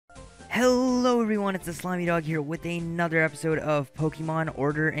Hello everyone, it's the Slimy Dog here with another episode of Pokemon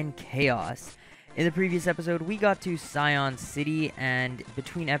Order and Chaos. In the previous episode, we got to Scion City, and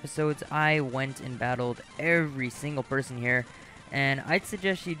between episodes, I went and battled every single person here. And I'd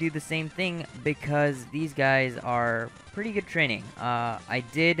suggest you do the same thing because these guys are pretty good training. I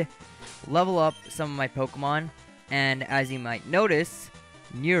did level up some of my Pokemon, and as you might notice,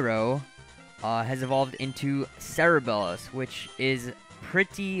 Neuro has evolved into Cerebellus, which is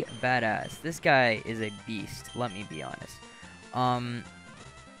pretty badass. This guy is a beast, let me be honest.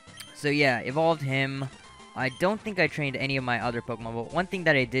 So yeah, evolved him. I don't think I trained any of my other Pokemon, but one thing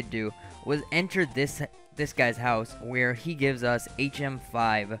that I did do was enter this guy's house where he gives us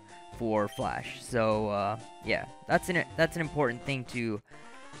HM5 for Flash. So yeah, that's an important thing to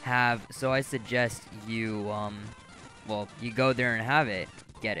have. So I suggest you well, you go there and have it,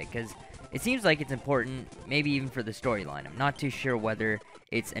 get it, because it seems like it's important, maybe even for the storyline. I'm not too sure whether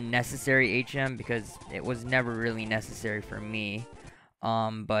it's a necessary HM, because it was never really necessary for me.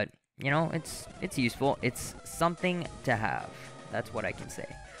 But, you know, it's useful. It's something to have. That's what I can say.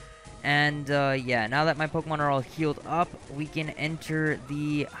 And, yeah, now that my Pokemon are all healed up, we can enter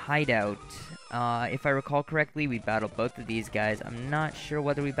the hideout. If I recall correctly, we battled both of these guys. I'm not sure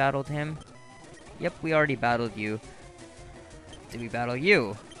whether we battled him. Yep, we already battled you. Did we battle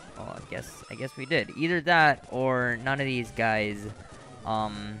you? Well, I guess we did. Either that, or none of these guys, are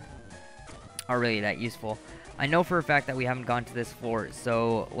really that useful. I know for a fact that we haven't gone to this floor,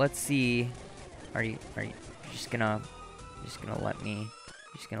 so let's see. Are you just gonna let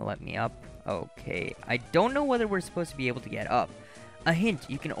me up? Okay. I don't know whether we're supposed to be able to get up. A hint,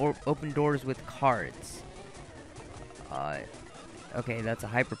 you can open doors with cards. Okay, that's a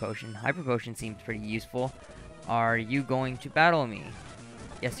Hyper Potion. Hyper Potion seems pretty useful. Are you going to battle me?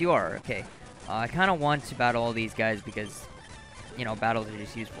 Yes, you are. Okay. I kind of want to battle all these guys because, you know, battles are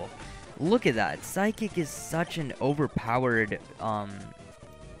just useful. Look at that. Psychic is such an overpowered,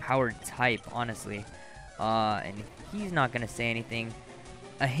 powered type, honestly. And he's not going to say anything.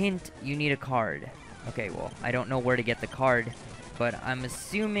 A hint, you need a card. Okay, well, I don't know where to get the card, but I'm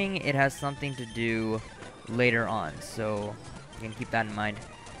assuming it has something to do later on, so you can keep that in mind.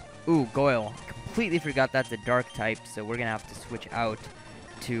 Ooh, Goyle. Completely forgot that's a dark type, so we're going to have to switch out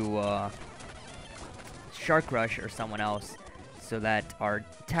to Shark Rush or someone else so that our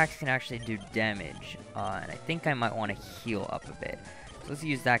attacks can actually do damage. And I think I might want to heal up a bit. So let's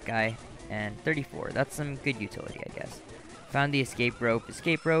use that guy. And 34. That's some good utility, I guess. Found the escape rope.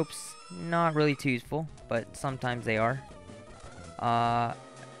 Escape ropes, not really too useful, but sometimes they are. I'm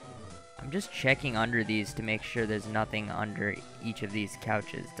just checking under these to make sure there's nothing under each of these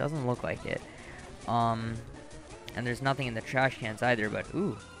couches. Doesn't look like it. And there's nothing in the trash cans either, but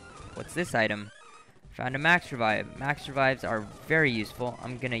ooh, what's this item? Found a Max Revive. Max Revives are very useful.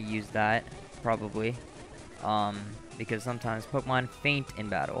 I'm gonna use that, probably. Because sometimes Pokemon faint in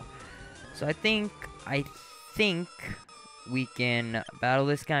battle. So I think we can battle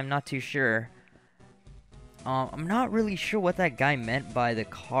this guy. I'm not too sure. I'm not really sure what that guy meant by the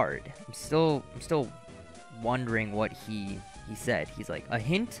card. I'm still wondering what he said. He's like, a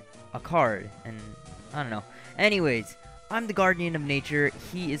hint, a card, and I don't know. Anyways, I'm the Guardian of Nature.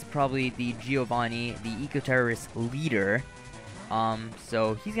 He is probably the Giovanni, the eco-terrorist leader.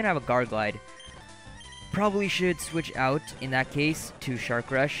 So he's gonna have a Garglide. Probably should switch out, in that case, to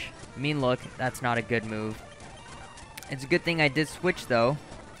Shark Rush. I mean, look, that's not a good move. It's a good thing I did switch, though.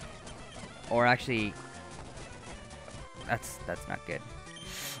 Or actually, that's not good.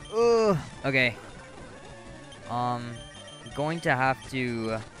 Ugh. Okay. Going to have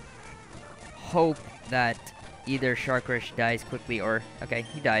to hope that either Shark Rush dies quickly or... Okay,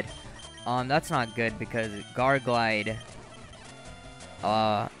 he died. That's not good because Garglide...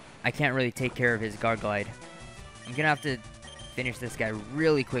 I can't really take care of his Garglide. I'm gonna have to finish this guy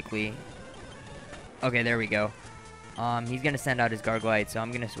really quickly. Okay, there we go. He's gonna send out his Garglide, so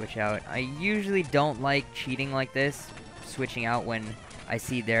I'm gonna switch out. I usually don't like cheating like this, switching out when I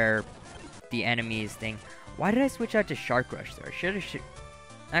see the enemy's thing. Why did I switch out to Shark Rush there?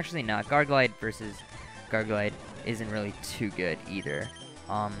 Actually not. Garglide versus Garglide isn't really too good either.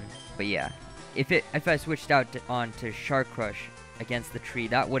 But yeah, if I switched out onto Shark Rush against the tree,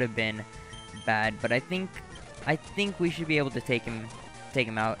 that would have been bad. But I think we should be able to take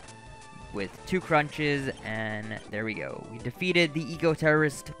him out with 2 crunches, and there we go. We defeated the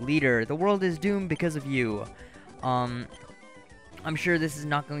eco-terrorist leader. The world is doomed because of you. I'm sure this is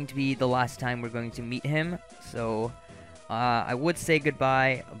not going to be the last time we're going to meet him, so I would say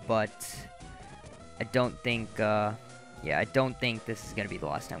goodbye, but I don't think, yeah, I don't think this is going to be the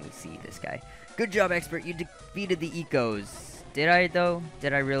last time we see this guy. Good job, Expert. You defeated the Ecos. Did I, though?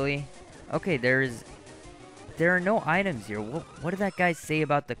 Did I really? Okay, there are no items here. What did that guy say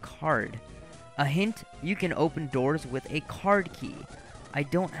about the card? A hint, you can open doors with a card key. I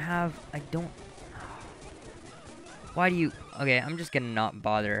don't... Why do you... Okay, I'm just gonna not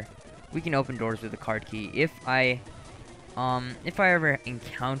bother. We can open doors with a card key. If I ever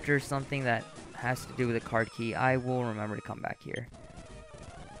encounter something that has to do with a card key, I will remember to come back here.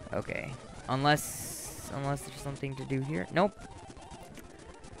 Okay. Unless there's something to do here. Nope.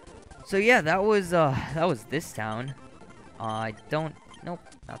 So yeah, that was this town. Nope,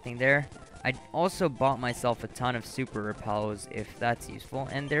 nothing there. I also bought myself a ton of super repels, if that's useful,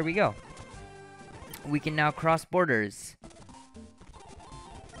 and there we go. We can now cross borders.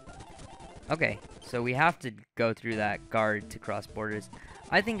 Okay, so we have to go through that guard to cross borders.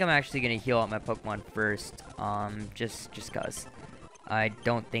 I think I'm actually gonna heal up my Pokemon first, just cause. I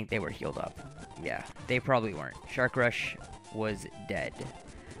don't think they were healed up. Yeah, they probably weren't. Shark Rush was dead.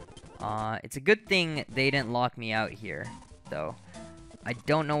 It's a good thing they didn't lock me out here, though. I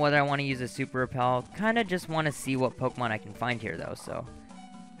don't know whether I want to use a Super Repel. Kinda just want to see what Pokemon I can find here, though, so...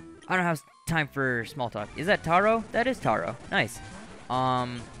 I don't have time for small talk. Is that Taro? That is Taro. Nice.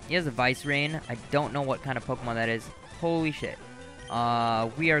 He has a Vice Rain. I don't know what kind of Pokemon that is. Holy shit.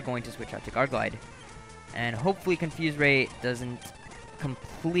 We are going to switch out to Garglide. And hopefully Confuse Ray doesn't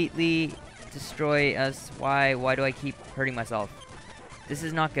completely destroy us. Why do I keep hurting myself? This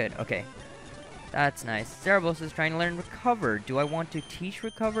is not good. Okay. That's nice. Cerebos is trying to learn Recover. Do I want to teach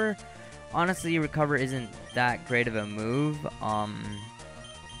Recover? Honestly, Recover isn't that great of a move.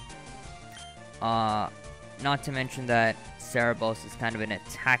 Not to mention that Cerebos is kind of an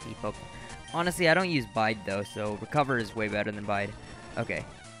attacky Pokemon. Honestly, I don't use Bide though, so Recover is way better than Bide. Okay.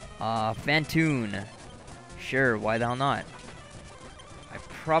 Fantoon. Sure, why the hell not? I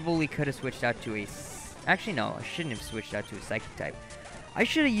probably could have switched out to a... Actually, no, I shouldn't have switched out to a Psychic type. I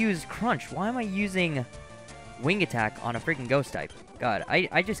should have used Crunch. Why am I using Wing Attack on a freaking Ghost type? God,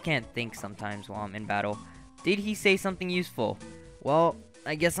 I just can't think sometimes while I'm in battle. Did he say something useful? Well,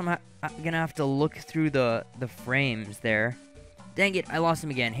 I guess I'm gonna have to look through the frames there. Dang it, I lost him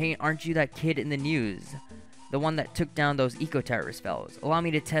again. Hey, aren't you that kid in the news? The one that took down those eco-terrorist fellows. Allow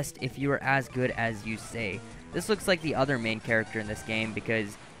me to test if you are as good as you say. This looks like the other main character in this game,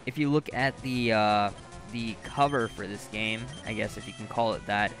 because if you look at the cover for this game, I guess if you can call it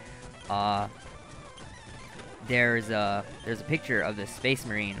that, there's a picture of the Space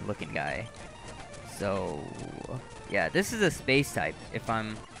Marine looking guy. So yeah, this is a space type.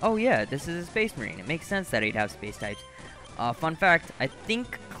 Oh yeah, this is a Space Marine. It makes sense that he'd have space types. Fun fact, I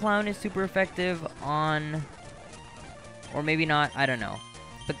think Clown is super effective on, or maybe not, I don't know.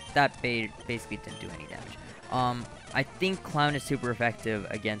 But that basically didn't do any damage. I think Clown is super effective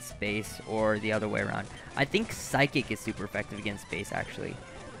against Space, or the other way around. I think Psychic is super effective against Space, actually.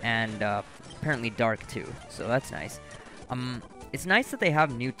 And, apparently Dark, too. So that's nice. It's nice that they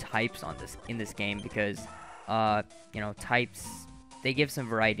have new types in this game, because, you know, types, they give some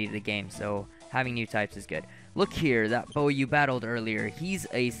variety to the game, so having new types is good. Look here, that boy you battled earlier, he's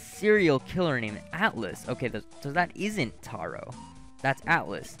a serial killer named Atlas. Okay, so that isn't Taro. That's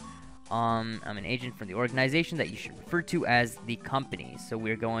Atlas. I'm an agent from the organization that you should refer to as the company. So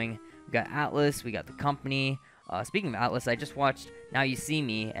we got Atlas, we got the company. Speaking of Atlas, I just watched Now You See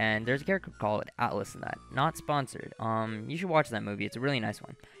Me, and there's a character called Atlas in that. Not sponsored. You should watch that movie. It's a really nice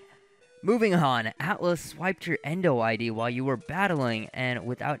one. Moving on, Atlas swiped your Endo ID while you were battling, and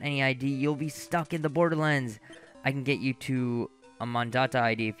without any ID, you'll be stuck in the Borderlands. I can get you to a Mandata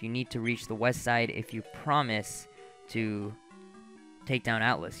ID if you need to reach the west side if you promise to take down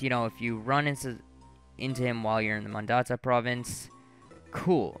Atlas. You know, if you run into him while you're in the Mandata province.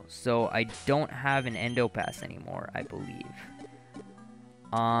 Cool. So I don't have an Endo Pass anymore, I believe.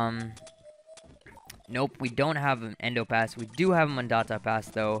 Nope, we don't have an Endo Pass. We do have a Mandatta Pass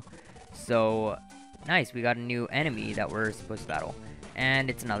though. So nice, we got a new enemy that we're supposed to battle. And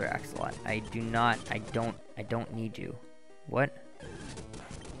it's another Axolot. I don't need you. What?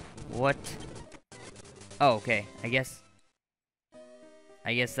 What? Oh, okay. I guess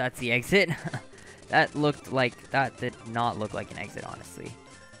that's the exit. That did not look like an exit, honestly.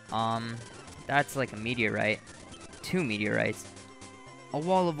 That's like a meteorite. 2 meteorites. A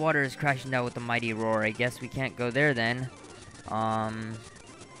wall of water is crashing down with a mighty roar. I guess we can't go there then.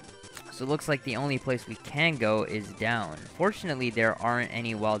 So it looks like the only place we can go is down. Fortunately, there aren't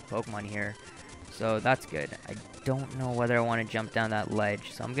any wild Pokemon here. So that's good. I don't know whether I want to jump down that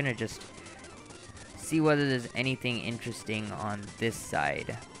ledge. So I'm gonna just see whether there's anything interesting on this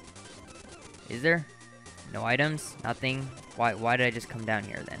side. Is there? No items? Nothing? Why did I just come down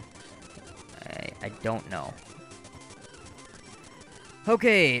here then? I don't know.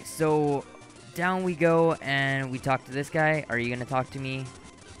 Okay, so down we go, and we talk to this guy. Are you gonna talk to me?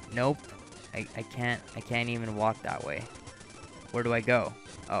 Nope. I can't even walk that way. Where do I go?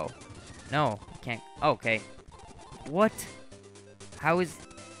 Oh. No, I can't. Oh, okay. What? How is...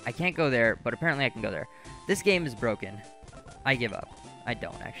 I can't go there, but apparently I can go there. This game is broken. I give up. I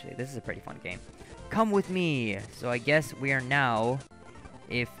don't, actually. This is a pretty fun game. Come with me! So I guess we are now,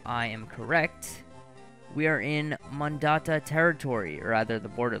 if I am correct, we are in Mandata territory, or rather the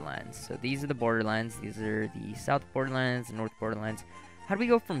borderlands. So these are the borderlands. These are the south borderlands, the north borderlands. How do we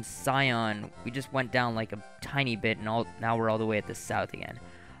go from Scion? We just went down like a tiny bit, and now we're all the way at the south again.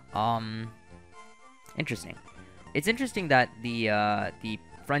 Interesting. It's interesting that the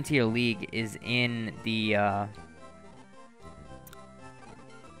Frontier League is in the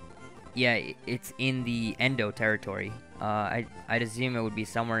it's in the Endo territory. I'd assume it would be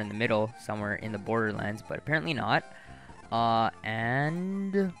somewhere in the middle, somewhere in the borderlands, but apparently not.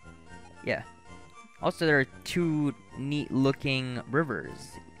 And yeah. Also, there are two neat-looking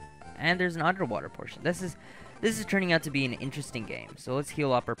rivers, and there's an underwater portion. This is turning out to be an interesting game. So let's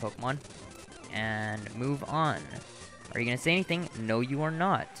heal up our Pokemon and move on. Are you gonna say anything? No, you are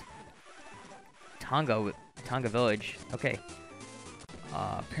not. Tonga Village. Okay.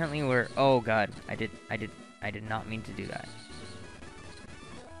 Apparently we're... Oh god, I did not mean to do that.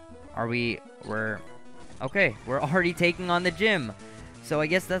 We're... Okay, we're already taking on the gym. So I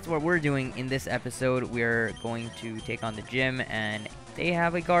guess that's what we're doing in this episode. We're going to take on the gym, and they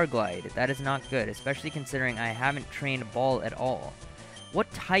have a Garglide. That is not good, especially considering I haven't trained Ball at all. What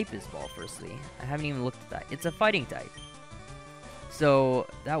type is Ball, firstly? I haven't even looked at that. It's a fighting type. So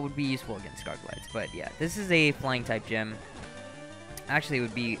that would be useful against Garglides. But yeah, this is a flying type gym. Actually, it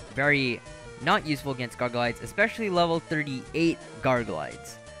would be very not useful against Garglides, especially level 38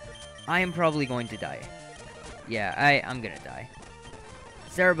 Garglides. I am probably going to die. Yeah, I'm gonna die.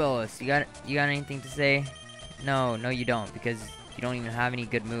 Cerebellus, you got anything to say? No, you don't, because you don't even have any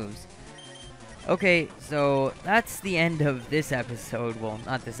good moves. Okay, so that's the end of this episode. Well,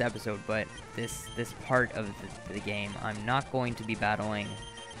 not this episode, but this part of the game. I'm not going to be battling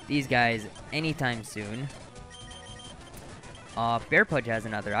these guys anytime soon. Bear Pudge has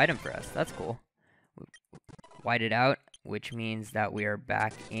another item for us. That's cool. White it out, which means that we are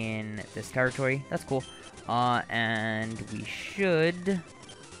back in this territory. That's cool. And we should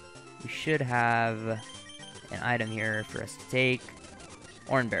have an item here for us to take.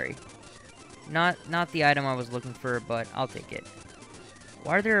 Oranberry. Not the item I was looking for, but I'll take it.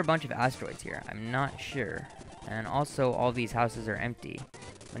 Why are there a bunch of asteroids here? I'm not sure. And also, all these houses are empty.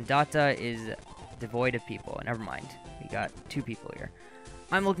 Mandata is devoid of people. Never mind. We got 2 people here.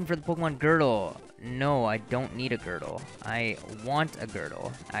 I'm looking for the Pokemon Girdle. No, I don't need a Girdle. I want a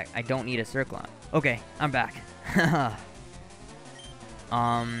Girdle. I don't need a Circlone. Okay, I'm back.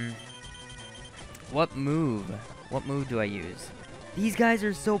 What move? What move do I use? These guys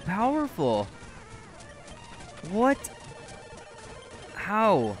are so powerful. What?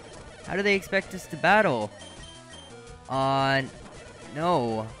 How? How do they expect us to battle?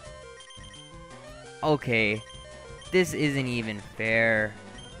 No. Okay. This isn't even fair.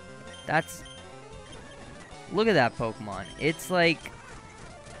 That's... Look at that Pokemon. It's like...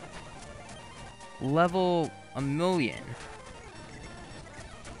 level 1,000,000.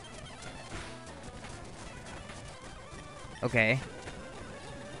 Okay.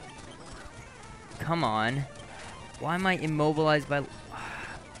 Come on. Why am I immobilized by...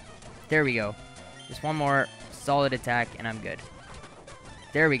 There we go. Just one more solid attack and I'm good.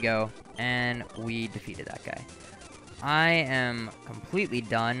 There we go. And we defeated that guy. I am completely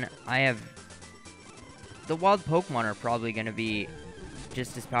done. I have... The wild Pokemon are probably going to be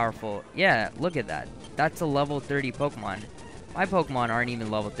just as powerful. Yeah, look at that. That's a level 30 Pokemon. My Pokemon aren't even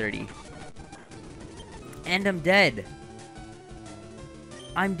level 30. And I'm dead.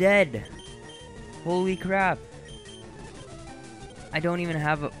 I'm dead. Holy crap. I don't even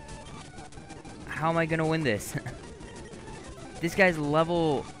have a... How am I gonna win this? This guy's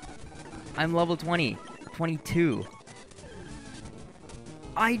level... I'm level 20. 22.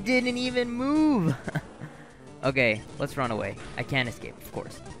 I didn't even move! Okay, let's run away. I can't escape, of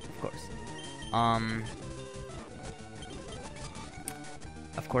course. Of course.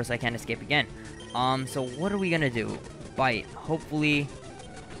 Of course I can't escape again. So what are we gonna do? Bite. Hopefully...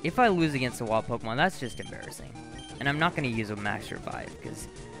 If I lose against a wild Pokemon, that's just embarrassing. And I'm not going to use a Max Revive, because...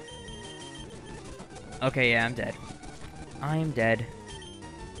 Okay, yeah, I'm dead. I'm dead.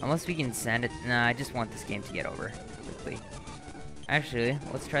 Unless we can send it... Nah, I just want this game to get over quickly. Actually,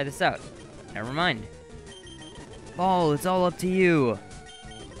 let's try this out. Never mind. Ball, it's all up to you.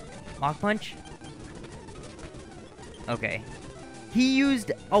 Mach Punch? Okay. He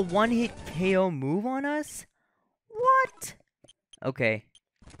used a one-hit KO move on us? What? Okay.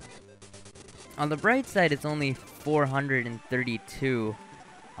 On the bright side, it's only 432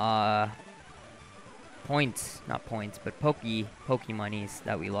 points, not points, but Pokemonies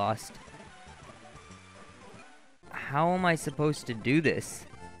that we lost. How am I supposed to do this?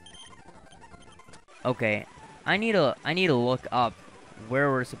 Okay, I need to look up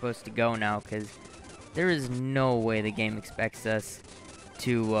where we're supposed to go now, because there is no way the game expects us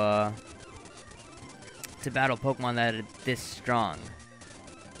to battle Pokemon that are this strong.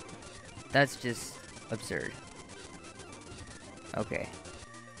 That's just absurd. Okay.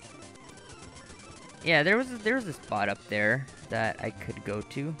 Yeah, there was a spot up there that I could go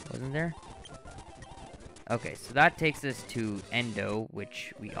to, wasn't there? Okay, so that takes us to Endo,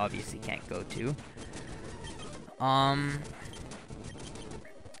 which we obviously can't go to.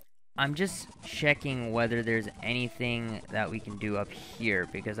 I'm just checking whether there's anything that we can do up here,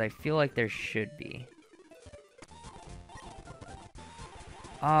 because I feel like there should be.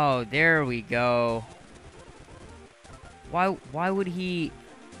 Oh, there we go. Why would he...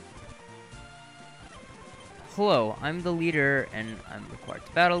 Hello, I'm the leader, and I'm required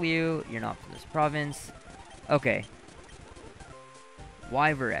to battle you. You're not from this province. Okay.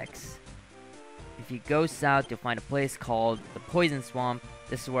 Wyverex. If you go south, you'll find a place called the Poison Swamp.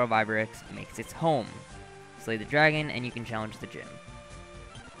 This is where Wyverex makes its home. Slay the dragon, and you can challenge the gym.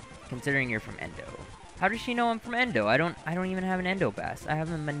 Considering you're from Endo. How does she know I'm from Endo? I don't even have an Endo Pass. I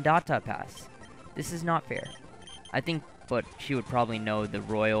have a Mandatta Pass. This is not fair. I think, but she would probably know the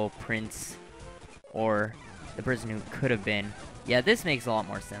royal prince, or the person who could have been. Yeah, this makes a lot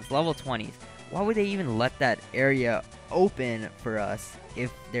more sense. Level 20s. Why would they even let that area open for us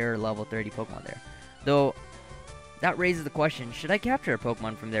if there are level 30 Pokemon there? Though, that raises the question, should I capture a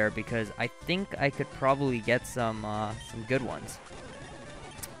Pokemon from there? Because I think I could probably get some good ones.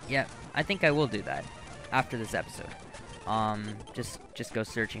 Yeah, I think I will do that after this episode. Just go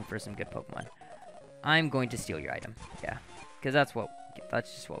searching for some good Pokemon. I'm going to steal your item. Yeah, because that's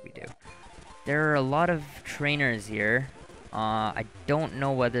just what we do. There are a lot of trainers here. I don't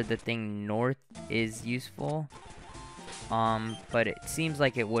know whether the thing north is useful. But it seems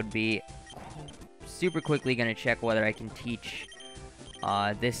like it would be. Super quickly gonna check whether I can teach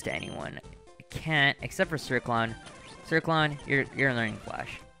this to anyone. I can't, except for Surclown. Surclown, you're learning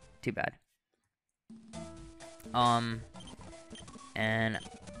Flash. Too bad. And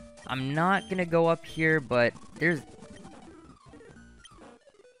I'm not gonna go up here, but there's...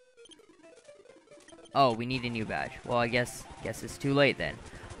 Oh, we need a new badge. Well, I guess it's too late then.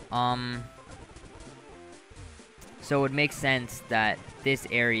 So it would make sense that this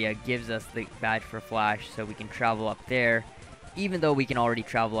area gives us the badge for Flash, so we can travel up there, even though we can already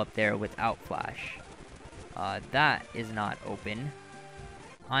travel up there without Flash. That is not open.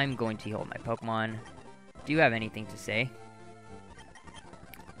 I'm going to heal my Pokemon. Do you have anything to say?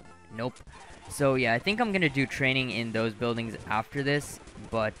 Nope. So yeah, I think I'm gonna do training in those buildings after this,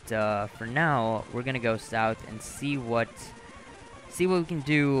 but for now, we're gonna go south and see what we can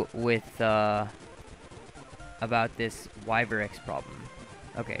do with about this Wyverex problem.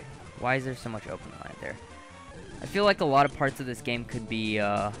 Okay, why is there so much open land there? I feel like a lot of parts of this game could be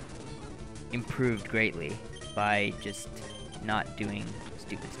improved greatly by just not doing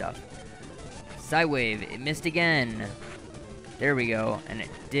stupid stuff. Psywave, it missed again. There we go, and it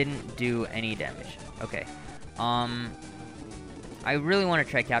didn't do any damage. Okay. I really want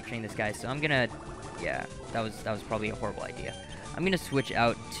to try capturing this guy, so I'm gonna... Yeah, that was probably a horrible idea. I'm gonna switch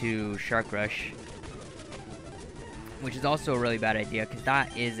out to Shark Rush, which is also a really bad idea, because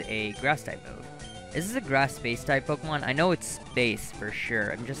that is a Grass-type move. Is this a Grass Space-type Pokemon? I know it's Space, for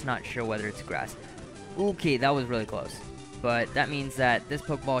sure. I'm just not sure whether it's Grass. Okay, that was really close. But that means that this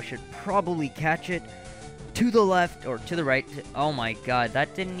Pokeball should probably catch it to the left, or to the right. Oh my god,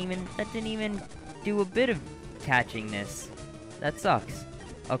 that didn't even do a bit of catching this. That sucks.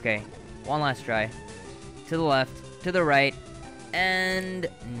 Okay, one last try. To the left, to the right, and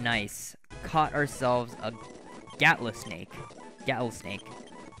nice. Caught ourselves a Gattlesnake.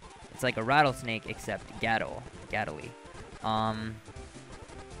 It's like a rattlesnake, except gattly.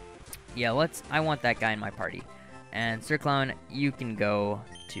 Yeah, I want that guy in my party. And Surclown, you can go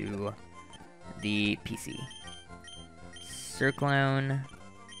to the PC. Surclown,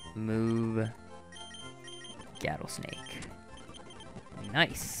 move, Gattlesnake.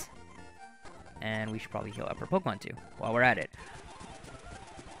 Nice. And we should probably heal up our Pokemon too, while we're at it.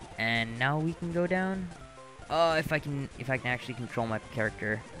 And now we can go down. If I can actually control my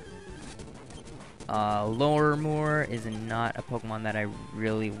character. Lowermore is not a Pokemon that I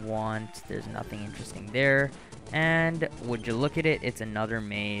really want. There's nothing interesting there. And would you look at it, it's another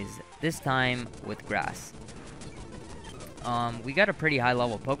maze, this time with grass. We got a pretty high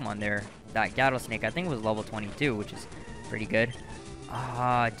level Pokemon there. That Rattlesnake, I think, was level 22, which is pretty good.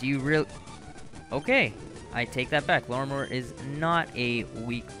 Do you really... Okay, I take that back. Lormor is not a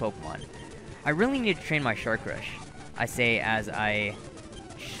weak Pokemon. I really need to train my Shark Rush, I say as I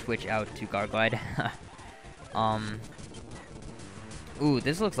switch out to Garglide. Ooh,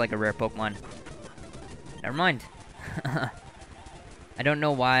 this looks like a rare Pokemon. Never mind. I don't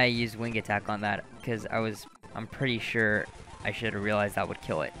know why I used Wing Attack on that, because I'm pretty sure I should have realized that would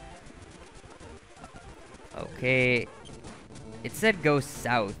kill it. Okay. It said go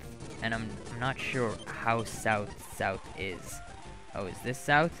south, and I'm not sure how south is. Oh, is this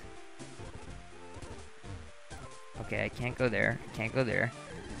south? Okay, I can't go there. Can't go there.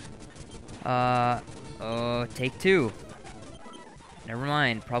 Oh, take 2. Never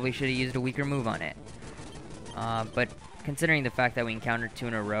mind. Probably should have used a weaker move on it. But considering the fact that we encountered 2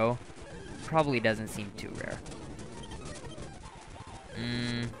 in a row, probably doesn't seem too rare.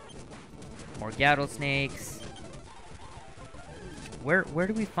 More Rattlesnakes. Where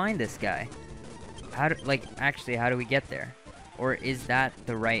do we find this guy? Actually, how do we get there? Or is that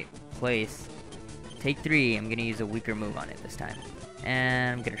the right place? Take 3. I'm gonna use a weaker move on it this time.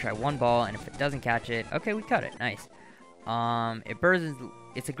 And I'm gonna try 1 ball, and if it doesn't catch it... Okay, we caught it. Nice.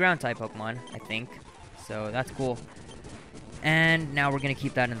 It's a ground type Pokemon, I think. So that's cool. And now we're gonna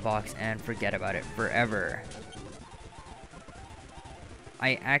keep that in the box and forget about it forever.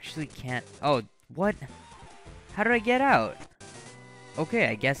 I actually can't... Oh, what? How did I get out? Okay,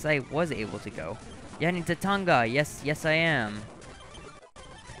 I guess I was able to go. Yanni Tatanga, yes I am.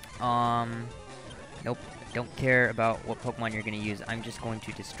 Nope, don't care about what Pokemon you're gonna use. I'm just going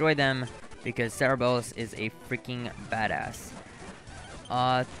to destroy them because Cerebellus is a freaking badass.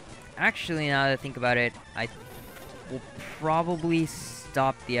 Actually, now that I think about it, I will probably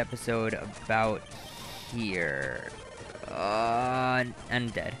stop the episode about here.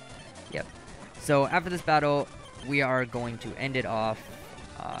 And dead. Yep. So after this battle, we are going to end it off.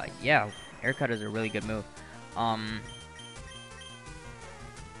 Yeah, Haircut is a really good move.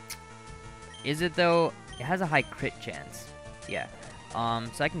 Is it though? It has a high crit chance. Yeah.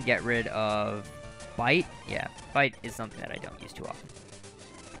 So I can get rid of Bite. Yeah, Bite is something that I don't use too often.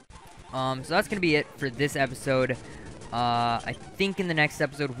 So that's gonna be it for this episode. I think in the next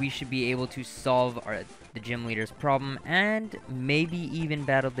episode we should be able to solve the gym leader's problem and maybe even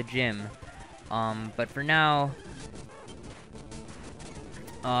battle the gym. But for now,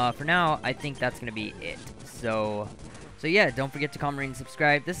 I think that's gonna be it. So yeah, don't forget to comment, rate, and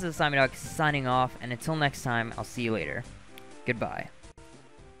subscribe. This is Simon Dog signing off, and until next time, I'll see you later. Goodbye.